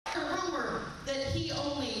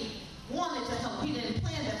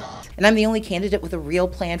And I'm the only candidate with a real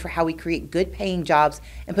plan for how we create good paying jobs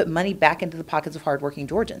and put money back into the pockets of hardworking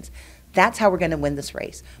Georgians. That's how we're going to win this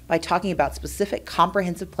race, by talking about specific,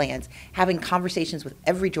 comprehensive plans, having conversations with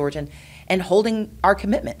every Georgian, and holding our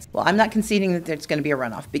commitments. Well, I'm not conceding that there's going to be a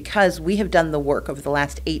runoff, because we have done the work over the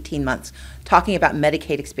last 18 months talking about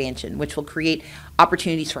Medicaid expansion, which will create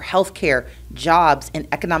opportunities for health care, jobs, and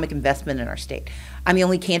economic investment in our state. I'm the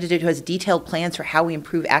only candidate who has detailed plans for how we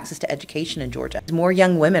improve access to education in Georgia. More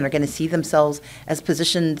young women are going to see themselves as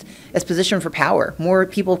positioned for power. More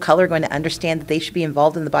people of color are going to understand that they should be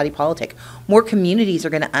involved in the body politic. More communities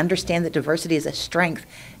are going to understand that diversity is a strength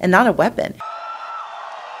and not a weapon. Oh,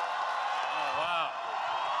 wow.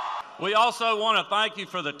 We also want to thank you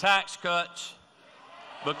for the tax cuts.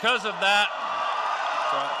 Because of that,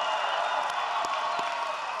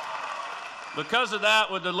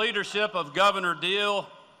 with the leadership of Governor Deal,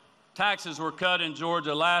 taxes were cut in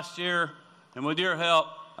Georgia last year, and with your help,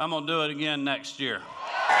 I'm going to do it again next year.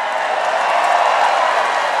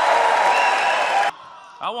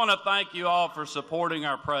 I want to thank you all for supporting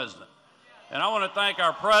our president, and I want to thank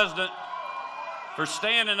our president for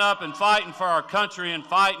standing up and fighting for our country and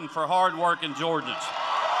fighting for hard-working Georgians.